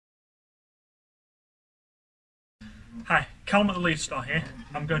Hi, Callum at the Lead Store here.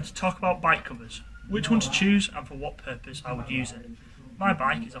 I'm going to talk about bike covers, which one to choose and for what purpose I would use it. My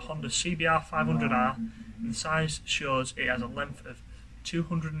bike is a Honda CBR 500R and the size shows it has a length of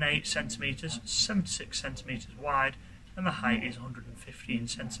 208 cm, 76 cm wide and the height is 115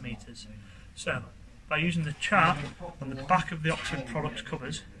 cm. So, by using the chart on the back of the Oxford Products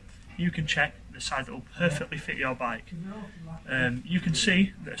covers, you can check the size that will perfectly fit your bike. You can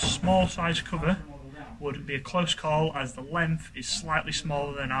see that a small size cover would be a close call as the length is slightly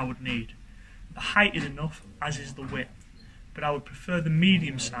smaller than I would need. The height is enough, as is the width, but I would prefer the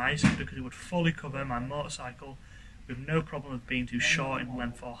medium size because it would fully cover my motorcycle with no problem of being too short in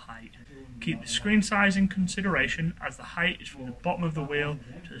length or height. Keep the screen size in consideration as the height is from the bottom of the wheel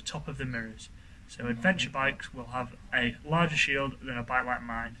to the top of the mirrors, so adventure bikes will have a larger shield than a bike like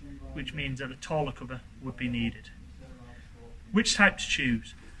mine, which means that the taller cover would be needed. Which type to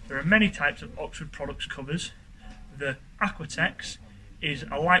choose? There are many types of Oxford Products covers. The Aquatex is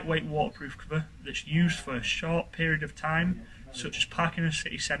a lightweight waterproof cover that's used for a short period of time, such as parking in a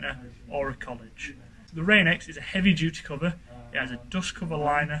city centre or a college. The Rain-X is a heavy duty cover. It has a dust cover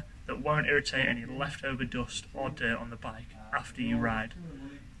liner that won't irritate any leftover dust or dirt on the bike after you ride,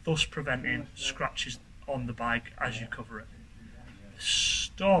 thus preventing scratches on the bike as you cover it. The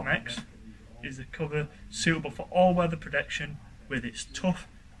Storm-X is a cover suitable for all weather protection with its tough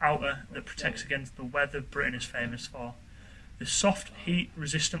outer that protects against the weather Britain is famous for. The soft heat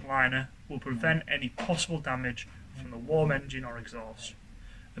resistant liner will prevent any possible damage from the warm engine or exhaust.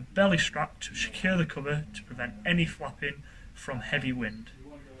 A belly strap to secure the cover to prevent any flapping from heavy wind.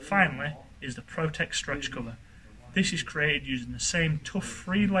 Finally is the Protect stretch cover. This is created using the same tough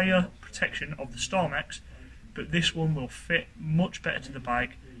 3-layer protection of the Storm-X, but this one will fit much better to the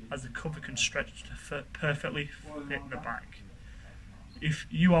bike as the cover can stretch to perfectly fit the bike. If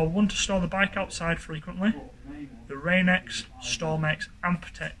you are one to store the bike outside frequently, the Rain-X, Storm-X and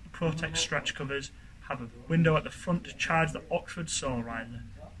Protect stretch covers have a window at the front to charge the Oxford Solar Riser,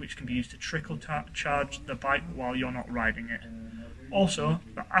 which can be used to trickle charge the bike while you're not riding it. Also,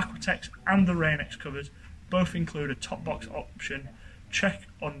 the Aquatex and the Rain-X covers both include a top box option. Check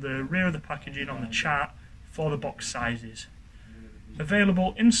on the rear of the packaging on the chart for the box sizes.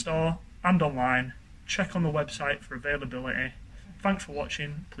 Available in store and online. Check on the website for availability. Thanks for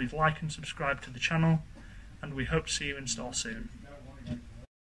watching, please like and subscribe to the channel, and we hope to see you in store soon.